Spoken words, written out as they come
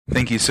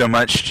Thank you so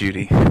much,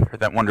 Judy, for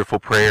that wonderful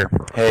prayer.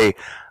 Hey,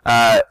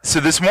 so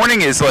this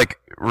morning is like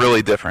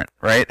really different,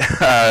 right?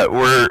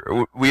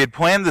 We had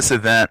planned this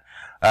event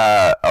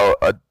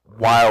a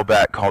while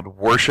back called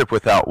Worship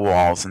Without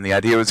Walls, and the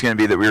idea was going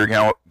to be that we were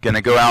going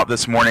to go out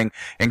this morning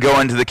and go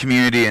into the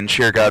community and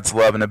share God's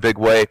love in a big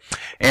way,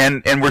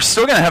 and we're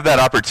still going to have that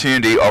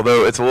opportunity,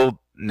 although it's a little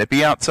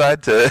nippy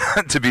outside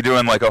to be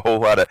doing like a whole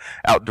lot of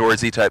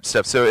outdoorsy type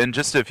stuff. So in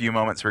just a few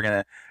moments, we're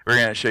gonna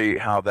show you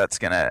how that's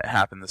gonna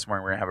happen this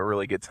morning. We're gonna have a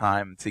really good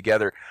time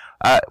together.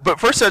 But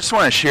first, I just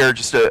want to share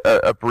just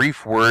a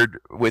brief word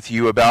with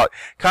you about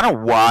kind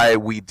of why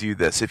we do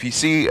this. If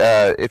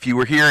you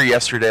were here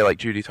yesterday, like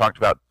Judy talked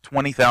about,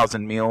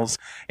 20,000 meals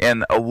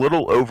in a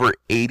little over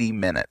 80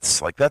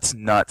 minutes. Like, that's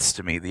nuts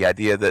to me, the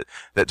idea that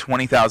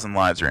 20,000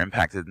 lives are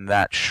impacted in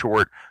that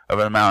short of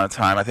an amount of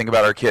time. I think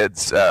about our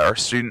kids, our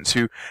students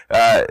who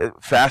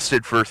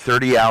fasted for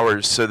 30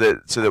 hours so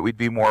that we'd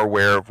be more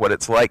aware of what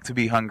it's like to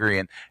be hungry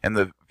and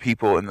the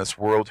people in this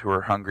world who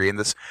are hungry. And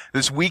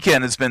this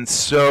weekend has been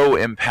so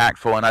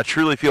impactful, and I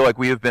truly feel like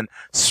we have been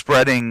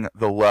spreading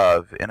the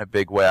love in a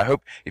big way. I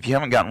hope, if you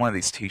haven't gotten one of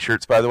these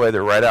t-shirts, by the way,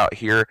 they're right out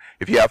here.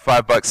 If you have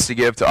 $5 to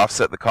give to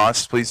offset the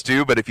cost, please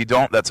do, but if you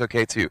don't, that's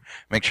okay too.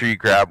 Make sure you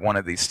grab one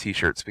of these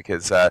t-shirts,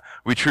 because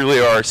we truly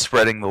are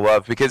spreading the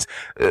love, because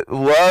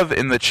love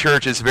in the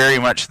church is very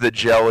much the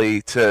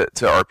jelly to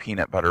our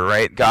peanut butter,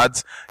 right?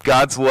 God's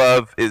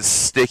love is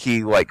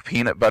sticky like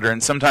peanut butter,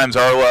 and sometimes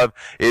our love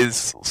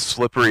is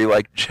slippery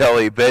like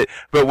jelly, but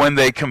when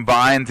they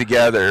combine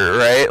together,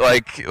 right,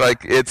 like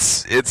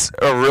it's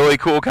a really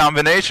cool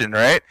combination,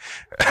 right?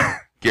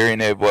 Gary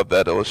and Abe loved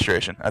that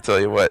illustration, I tell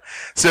you what.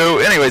 So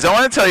anyways, I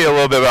want to tell you a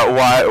little bit about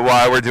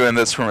why we're doing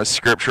this from a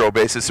scriptural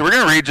basis. So we're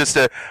going to read just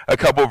a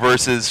couple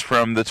verses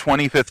from the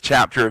 25th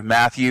chapter of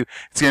Matthew.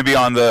 It's going to be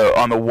on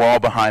the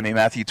wall behind me,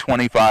 Matthew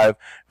 25,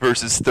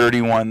 verses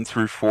 31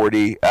 through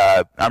 40.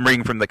 I'm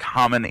reading from the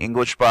Common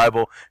English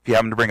Bible. If you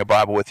happen to bring a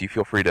Bible with you,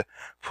 feel free to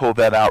pull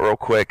that out real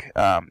quick.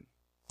 Let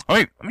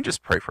me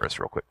just pray for us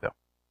real quick, though.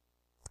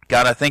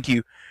 God, I thank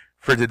you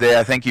for today.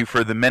 I thank you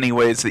for the many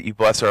ways that you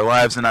bless our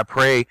lives, and I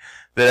pray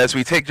that as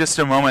we take just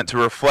a moment to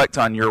reflect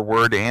on your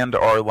word and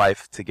our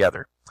life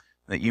together,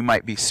 that you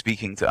might be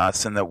speaking to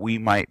us and that we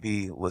might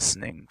be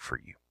listening for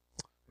you.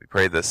 We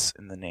pray this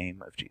in the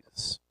name of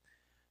Jesus.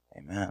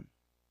 Amen.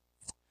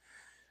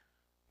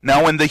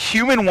 Now when the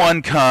human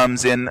one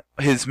comes in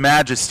his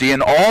majesty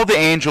and all the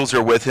angels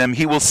are with him,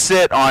 he will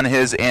sit on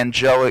his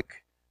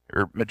angelic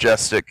or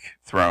majestic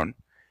throne.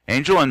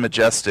 Angel and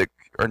majestic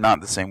are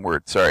not the same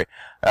word, sorry.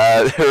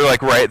 They're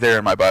like right there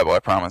in my Bible, I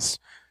promise.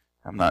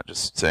 I'm not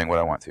just saying what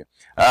I want to.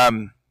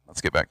 Let's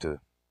get back to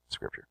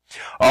Scripture.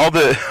 All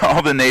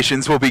the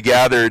nations will be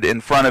gathered in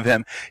front of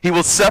him. He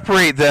will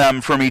separate them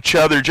from each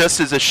other,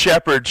 just as a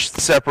shepherd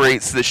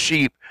separates the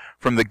sheep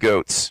from the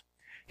goats.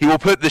 He will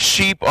put the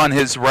sheep on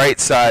his right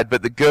side,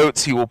 but the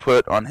goats he will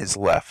put on his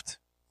left.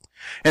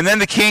 And then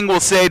the king will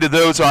say to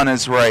those on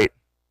his right,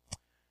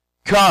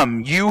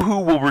 "Come, you who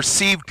will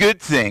receive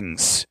good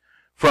things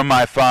from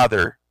my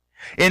Father.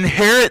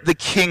 Inherit the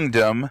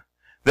kingdom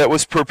that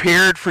was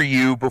prepared for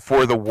you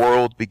before the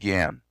world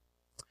began.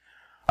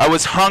 I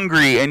was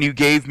hungry, and you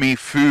gave me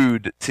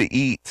food to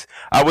eat.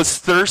 I was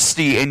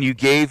thirsty, and you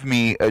gave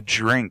me a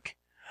drink.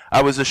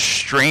 I was a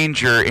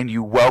stranger, and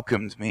you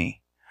welcomed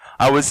me.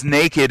 I was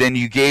naked, and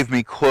you gave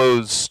me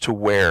clothes to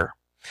wear.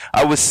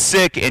 I was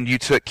sick, and you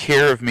took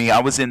care of me. I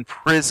was in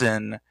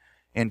prison,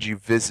 and you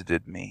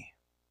visited me."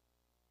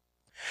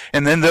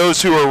 And then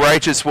those who are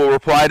righteous will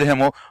reply to him,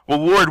 well,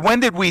 Lord, when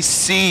did we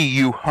see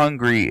you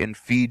hungry and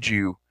feed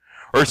you,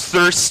 or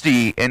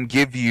thirsty and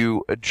give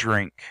you a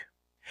drink?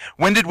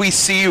 When did we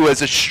see you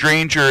as a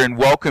stranger and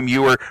welcome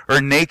you,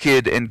 or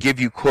naked and give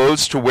you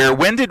clothes to wear?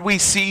 When did we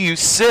see you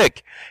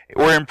sick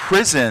or in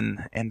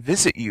prison and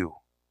visit you?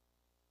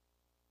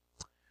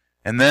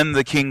 And then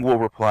the king will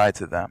reply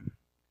to them,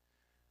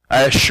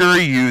 I assure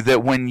you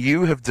that when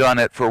you have done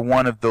it for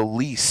one of the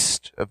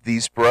least of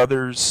these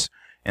brothers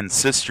and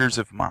sisters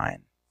of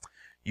mine,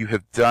 you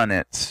have done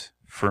it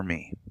for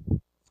me.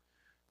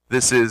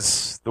 This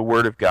is the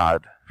word of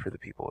God for the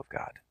people of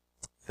God.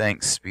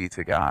 Thanks be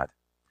to God.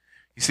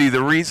 You see,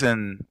 the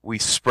reason we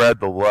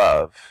spread the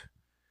love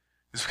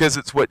is because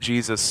it's what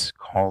Jesus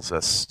calls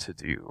us to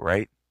do,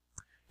 right?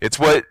 It's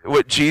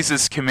what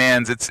Jesus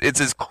commands. It's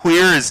as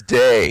clear as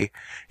day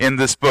in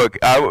this book.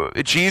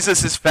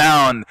 Jesus is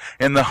found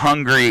in the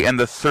hungry and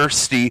the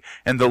thirsty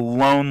and the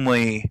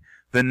lonely,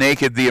 the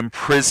naked, the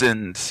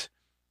imprisoned.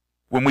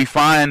 When we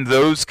find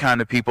those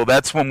kind of people,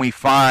 that's when we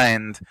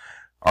find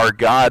our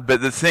God.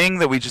 But the thing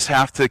that we just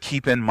have to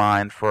keep in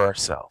mind for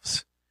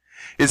ourselves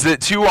is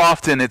that too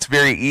often it's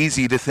very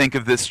easy to think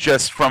of this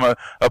just from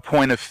a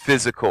point of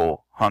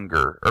physical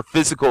hunger or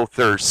physical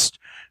thirst.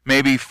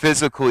 Maybe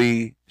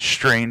physically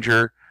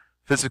stranger,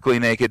 physically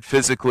naked,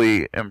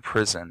 physically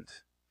imprisoned.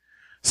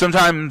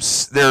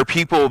 Sometimes there are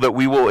people that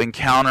we will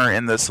encounter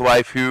in this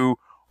life who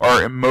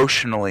are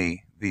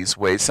emotionally these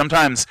ways,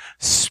 sometimes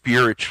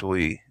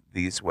spiritually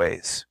these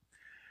ways.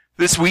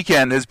 this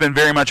weekend has been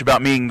very much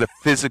about meeting the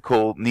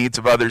physical needs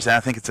of others, and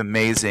I think it's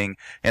amazing,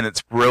 and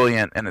it's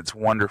brilliant, and it's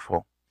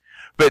wonderful.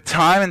 But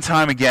time and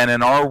time again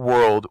in our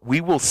world,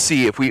 we will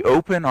see, if we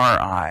open our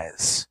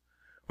eyes,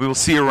 we will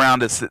see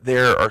around us that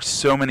there are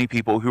so many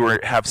people who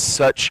have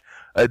such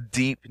a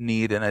deep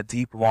need and a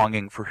deep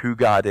longing for who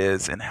God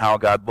is and how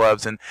God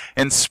loves.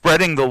 And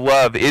spreading the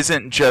love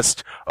isn't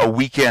just a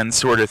weekend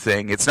sort of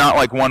thing. It's not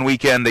like one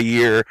weekend a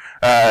year.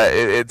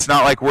 It's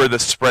not like we're the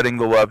Spreading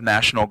the Love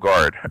National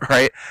Guard,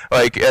 right?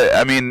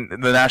 The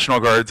National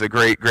Guard's a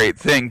great, great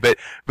thing, but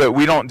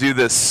we don't do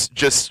this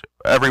just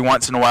every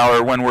once in a while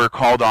or when we're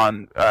called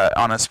on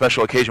a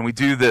special occasion. We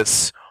do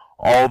this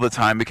all the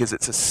time because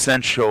it's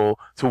essential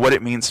to what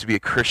it means to be a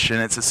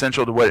Christian. It's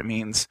essential to what it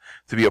means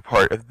to be a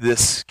part of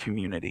this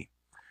community.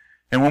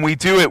 And when we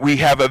do it, we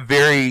have a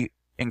very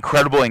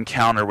incredible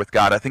encounter with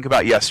God. I think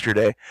about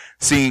yesterday,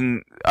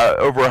 seeing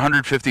over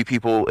 150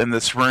 people in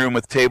this room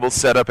with tables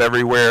set up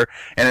everywhere,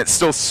 and it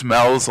still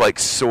smells like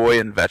soy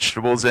and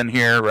vegetables in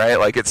here, right?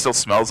 Like it still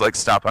smells like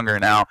Stop Hunger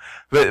Now.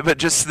 But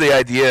just the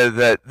idea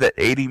that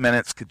 80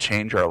 minutes could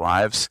change our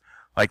lives,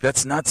 like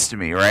that's nuts to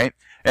me, right?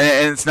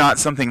 And it's not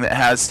something that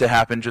has to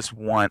happen just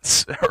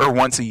once or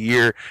once a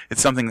year.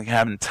 It's something that can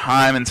happen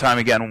time and time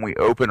again when we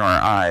open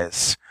our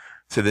eyes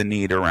to the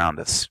need around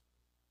us.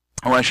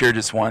 I want to share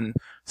just one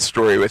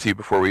story with you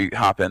before we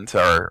hop into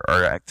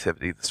our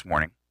activity this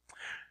morning.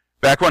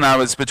 Back when I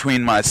was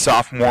between my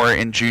sophomore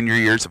and junior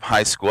years of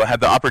high school, I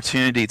had the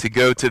opportunity to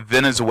go to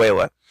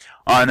Venezuela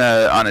on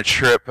a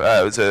trip.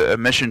 It was a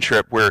mission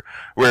trip where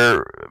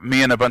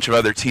me and a bunch of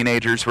other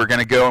teenagers were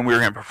going to go, and we were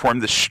going to perform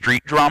this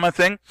street drama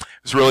thing.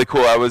 It was really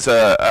cool. I was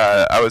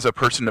a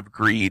person of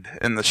greed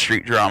in the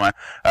street drama,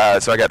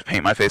 so I got to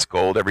paint my face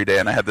gold every day,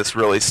 and I had this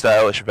really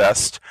stylish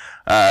vest.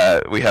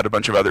 We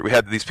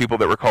had these people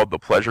that were called the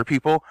Pleasure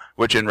People,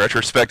 which in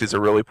retrospect is a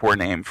really poor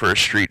name for a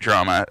street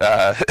drama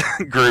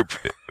group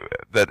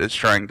that is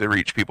trying to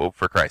reach people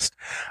for Christ.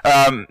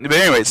 But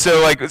anyway,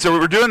 so we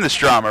were doing this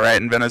drama,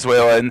 right, in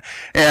Venezuela,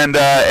 and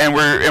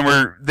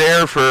we're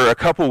there for a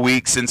couple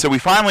weeks, and so we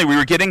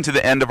were getting to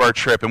the end of our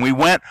trip, and we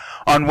went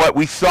on what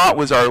we thought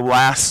was our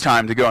last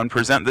time to go and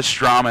present this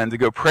drama and to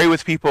go pray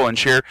with people and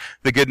share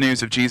the good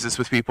news of Jesus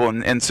with people,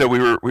 and so we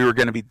were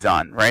going to be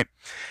done, right?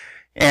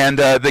 And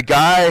the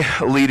guy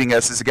leading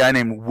us is a guy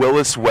named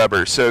Willis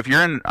Weber. So if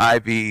you're in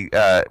IB,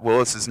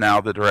 Willis is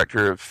now the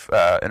director of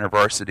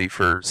InterVarsity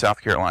for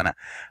South Carolina.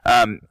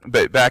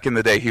 But back in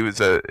the day, he was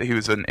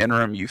an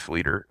interim youth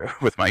leader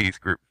with my youth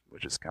group,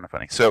 which is kind of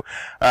funny. So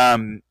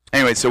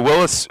anyway, so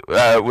Willis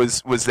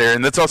was there,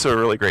 and that's also a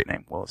really great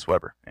name, Willis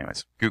Weber.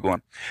 Anyways, Google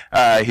him.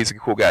 He's a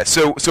cool guy.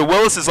 So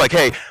Willis is like,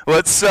 hey,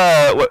 let's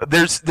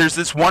there's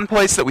this one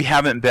place that we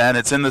haven't been.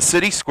 It's in the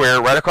city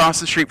square, right across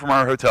the street from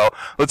our hotel.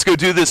 Let's go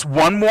do this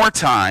one more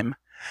time,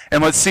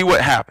 and let's see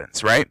what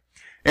happens, right?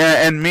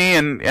 And me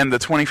and the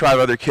 25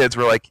 other kids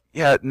were like,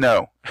 yeah,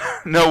 no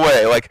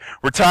way. Like,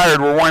 we're tired,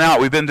 we're worn out.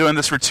 We've been doing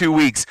this for 2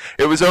 weeks.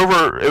 It was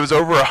over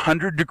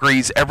 100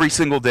 degrees every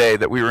single day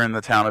that we were in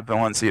the town of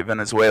Valencia,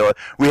 Venezuela.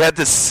 We had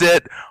to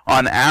sit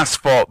on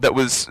asphalt that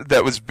was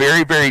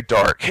very, very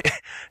dark,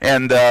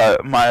 and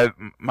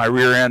my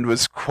rear end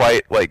was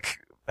quite like,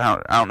 I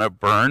don't know,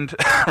 burned,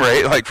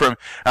 right? I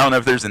don't know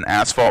if there's an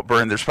asphalt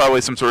burn. There's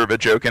probably some sort of a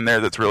joke in there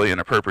that's really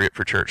inappropriate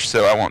for church,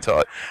 so I won't tell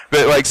it.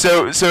 But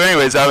so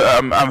anyways,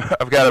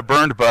 I've got a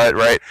burned butt,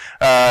 right?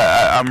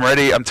 I'm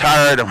ready. I'm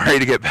tired. I'm ready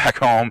to get back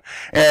home.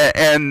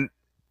 And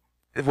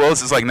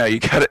Willis is like, no,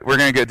 you got it. We're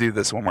gonna go do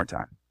this one more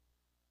time.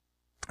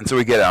 And so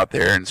we get out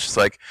there, and it's just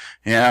like,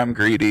 yeah, I'm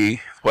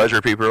greedy.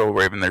 Pleasure people are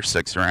waving their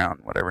sticks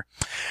around, whatever.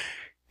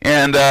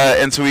 And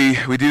so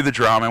we do the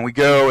drama, and we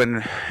go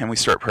and we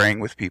start praying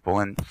with people,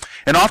 and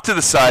off to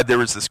the side there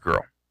was this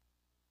girl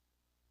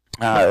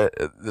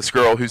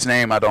whose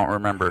name I don't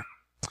remember,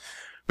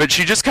 but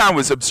she just kind of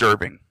was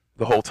observing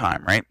the whole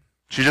time, right?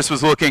 She just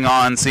was looking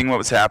on, seeing what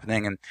was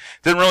happening, and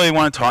didn't really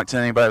want to talk to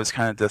anybody. Was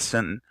kind of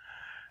distant. And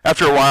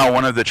after a while,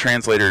 one of the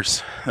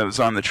translators that was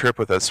on the trip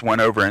with us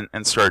went over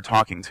and started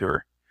talking to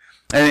her,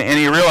 and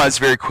he realized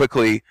very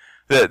quickly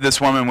that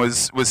this woman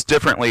was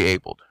differently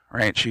abled.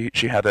 Right, she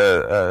had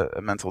a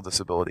mental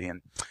disability,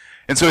 and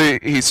so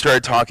he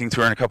started talking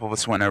to her, and a couple of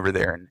us went over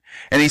there,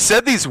 and he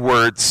said these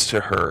words to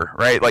her,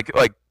 right,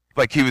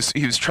 like he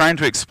was trying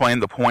to explain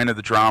the point of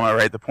the drama,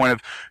 right, the point of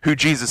who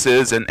Jesus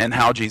is and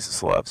how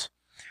Jesus loves,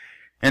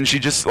 and she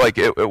just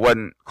it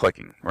wasn't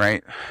clicking,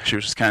 right, she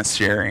was just kind of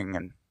staring,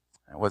 and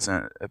it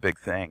wasn't a big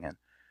thing, and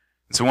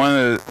so one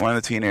of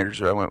the teenagers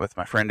who I went with,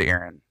 my friend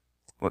Aaron,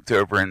 looked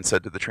over and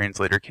said to the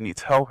translator, "Can you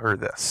tell her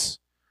this?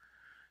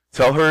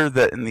 Tell her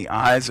that in the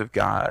eyes of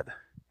God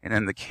and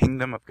in the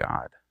kingdom of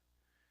God,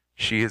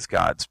 she is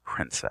God's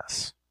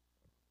princess."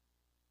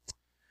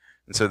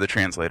 And so the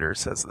translator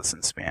says this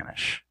in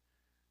Spanish.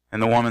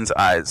 And the woman's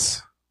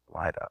eyes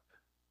light up.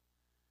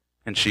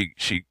 And she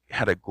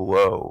had a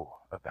glow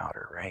about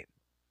her, right?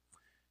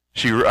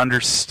 She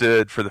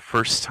understood for the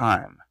first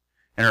time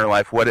in her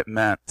life what it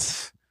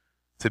meant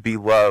to be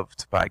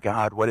loved by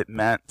God, what it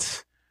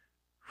meant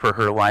for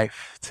her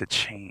life to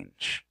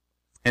change.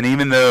 And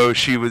even though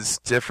she was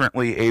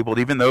differently abled,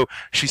 even though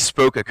she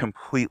spoke a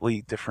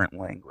completely different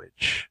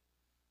language,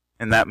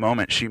 in that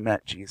moment she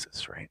met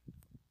Jesus, right?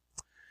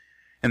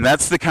 And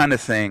that's the kind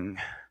of thing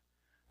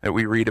that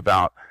we read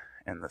about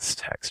in this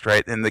text,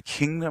 right? In the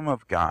kingdom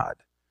of God,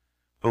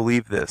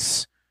 believe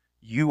this,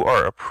 you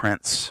are a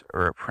prince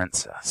or a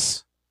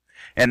princess.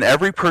 And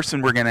every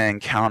person we're going to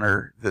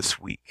encounter this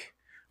week,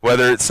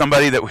 whether it's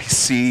somebody that we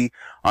see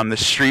on the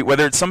street,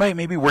 whether it's somebody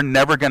maybe we're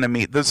never going to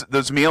meet,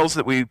 those meals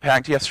that we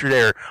packed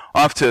yesterday are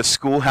off to a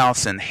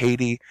schoolhouse in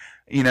Haiti.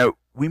 You know,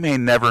 we may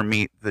never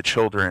meet the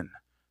children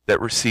that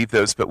receive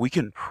those, but we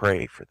can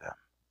pray for them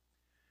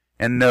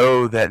and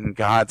know that in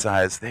God's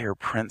eyes they are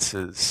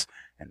princes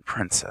and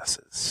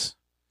princesses,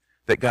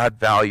 that God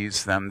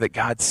values them, that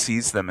God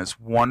sees them as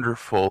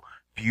wonderful,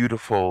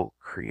 beautiful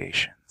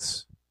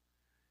creations.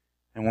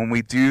 And when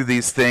we do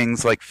these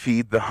things like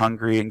feed the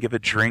hungry and give a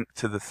drink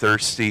to the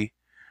thirsty,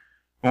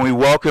 when we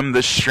welcome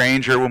the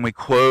stranger, when we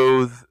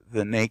clothe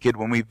the naked,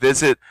 when we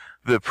visit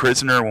the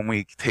prisoner, when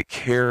we take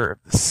care of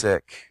the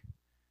sick,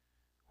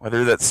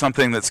 whether that's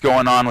something that's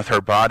going on with our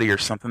body or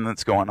something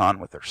that's going on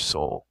with our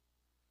soul,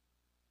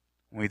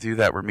 when we do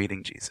that, we're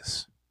meeting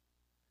Jesus.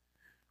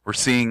 We're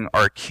seeing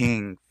our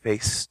King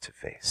face to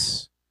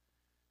face.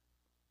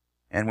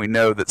 And we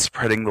know that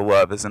spreading the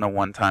love isn't a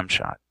one-time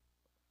shot.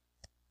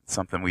 It's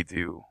something we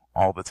do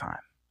all the time.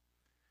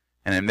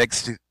 And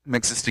it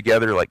mixes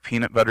together like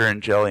peanut butter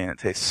and jelly, and it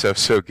tastes so,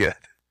 so good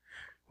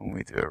when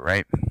we do it,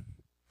 right?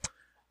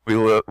 We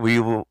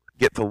will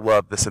get to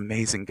love this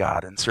amazing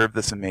God and serve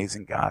this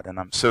amazing God, and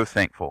I'm so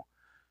thankful.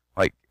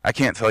 Like, I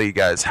can't tell you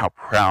guys how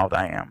proud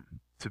I am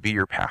to be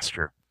your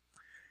pastor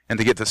and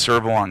to get to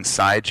serve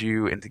alongside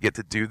you and to get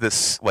to do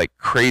this like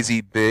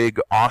crazy, big,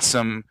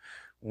 awesome,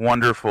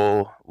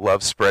 wonderful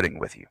love spreading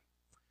with you.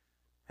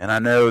 And I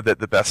know that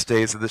the best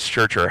days of this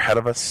church are ahead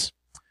of us.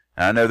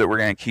 And I know that we're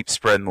going to keep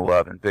spreading the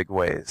love in big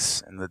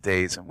ways in the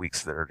days and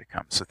weeks that are to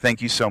come. So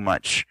thank you so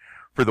much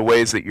for the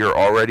ways that you're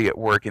already at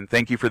work, and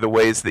thank you for the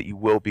ways that you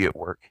will be at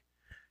work.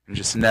 And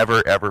just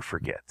never, ever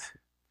forget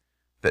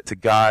that to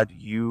God,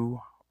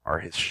 you are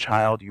his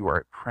child. You are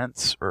a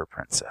prince or a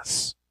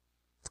princess.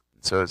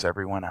 And so is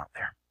everyone out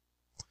there.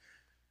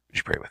 Would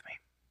you pray with me?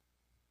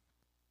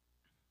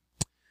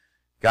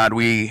 God,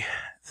 we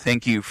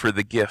thank you for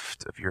the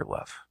gift of your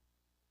love.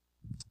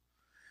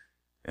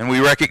 And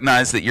we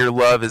recognize that your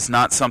love is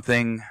not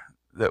something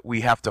that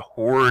we have to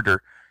hoard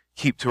or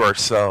keep to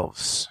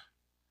ourselves,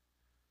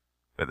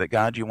 but that,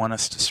 God, you want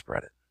us to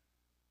spread it,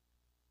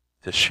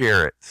 to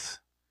share it,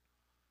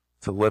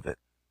 to live it,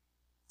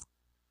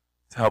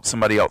 to help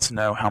somebody else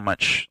know how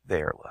much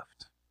they are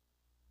loved.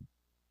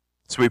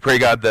 So we pray,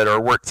 God, that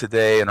our work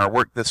today and our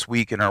work this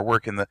week and our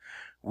work in the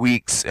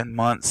weeks and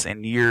months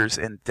and years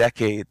and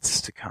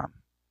decades to come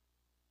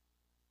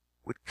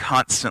would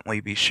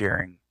constantly be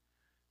sharing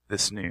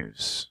this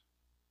news,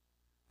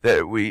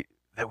 that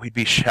we'd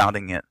be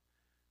shouting it,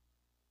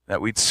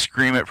 that we'd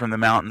scream it from the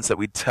mountains, that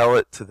we'd tell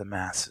it to the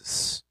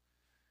masses,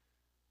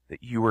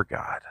 that you are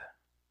God,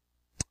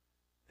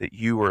 that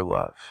you are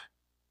love,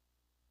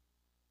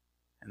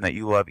 and that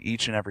you love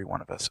each and every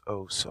one of us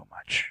oh so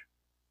much.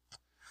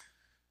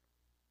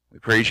 We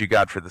praise you,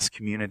 God, for this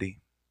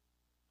community.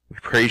 We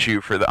praise you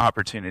for the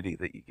opportunity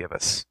that you give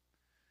us.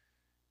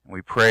 And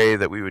we pray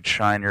that we would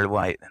shine your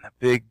light in a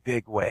big,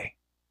 big way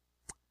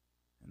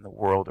in the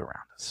world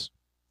around us.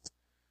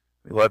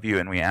 We love you,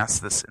 and we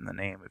ask this in the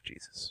name of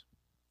Jesus.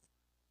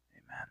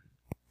 Amen.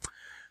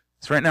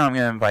 So right now I'm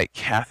going to invite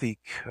Kathy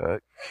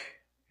Cook,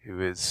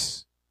 who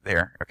is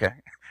there. Okay.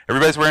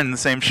 Everybody's wearing the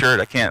same shirt.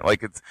 I can't,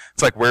 like, it's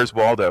like, where's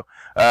Waldo?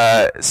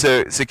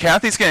 So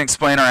Kathy's going to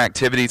explain our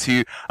activity to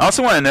you. I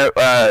also want to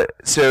know,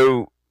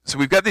 so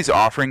we've got these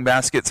offering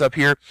baskets up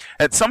here.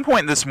 At some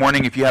point this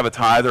morning, if you have a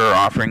tithe or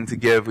offering to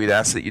give, we'd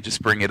ask that you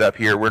just bring it up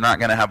here. We're not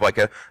going to have like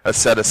a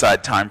set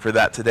aside time for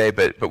that today,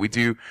 but we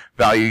do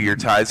value your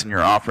tithes and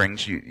your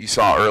offerings. You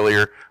saw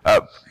earlier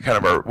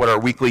kind of what our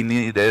weekly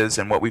need is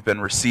and what we've been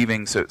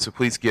receiving. So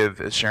please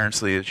give as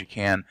generously as you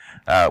can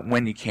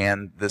when you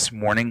can this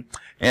morning.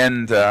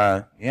 And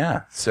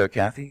so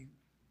Kathy,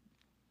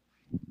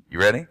 you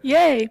ready?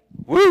 Yay!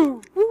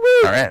 Woo!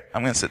 Woo-woo. All right,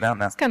 I'm going to sit down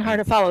now. It's kind of hard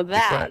to follow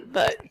that,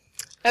 but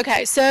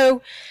okay.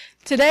 So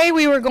today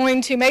we were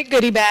going to make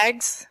goodie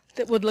bags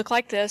that would look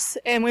like this,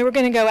 and we were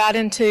going to go out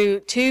into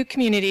 2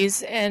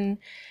 communities and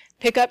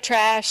pick up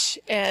trash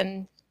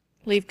and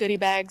leave goodie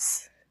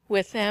bags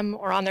with them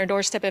or on their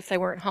doorstep if they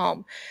weren't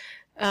home.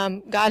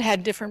 God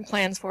had different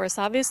plans for us,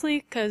 obviously,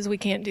 because we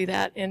can't do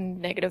that in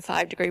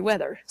 -5-degree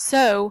weather.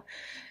 So,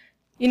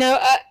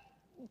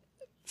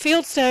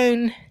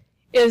 Fieldstone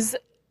is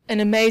an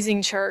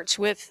amazing church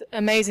with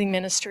amazing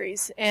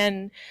ministries,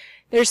 and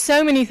there's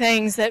so many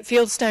things that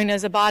Fieldstone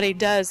as a body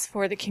does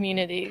for the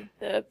community.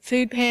 The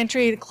food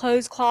pantry, the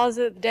clothes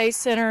closet, the day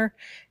center,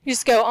 you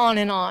just go on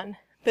and on.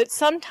 But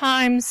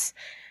sometimes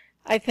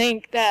I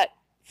think that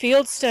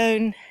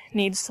Fieldstone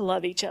needs to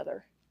love each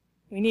other.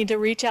 We need to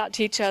reach out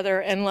to each other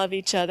and love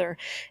each other.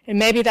 And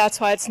maybe that's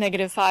why it's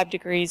 -5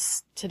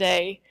 degrees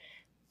today.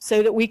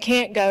 so that we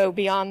can't go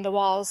beyond the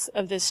walls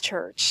of this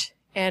church,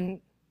 and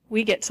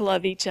we get to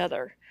love each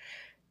other.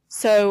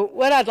 So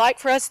what I'd like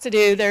for us to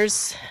do,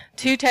 there's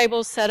 2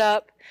 tables set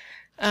up.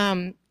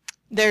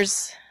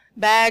 There's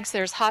bags,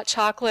 there's hot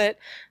chocolate.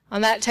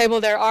 On that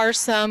table there are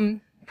some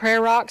prayer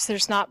rocks.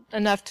 There's not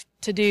enough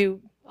to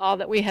do all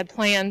that we had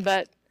planned,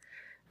 but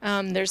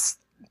there's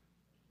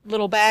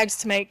little bags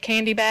to make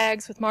candy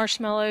bags with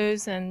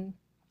marshmallows, and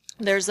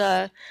there's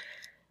a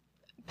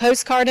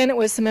postcard in it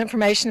with some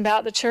information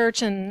about the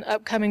church and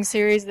upcoming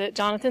series that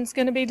Jonathan's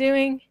going to be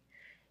doing.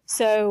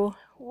 So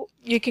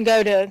you can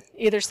go to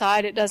either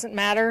side, it doesn't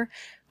matter.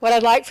 What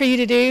I'd like for you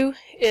to do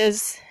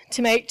is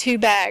to make 2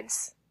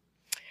 bags.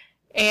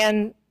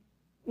 And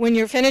when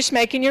you're finished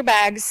making your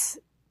bags,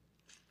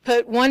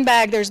 put 1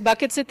 bag, there's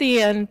buckets at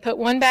the end, put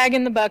 1 bag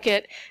in the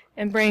bucket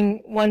and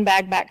bring 1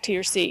 bag back to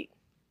your seat.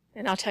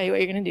 And I'll tell you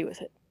what you're going to do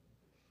with it.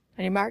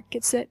 On your mark,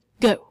 get set,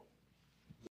 go.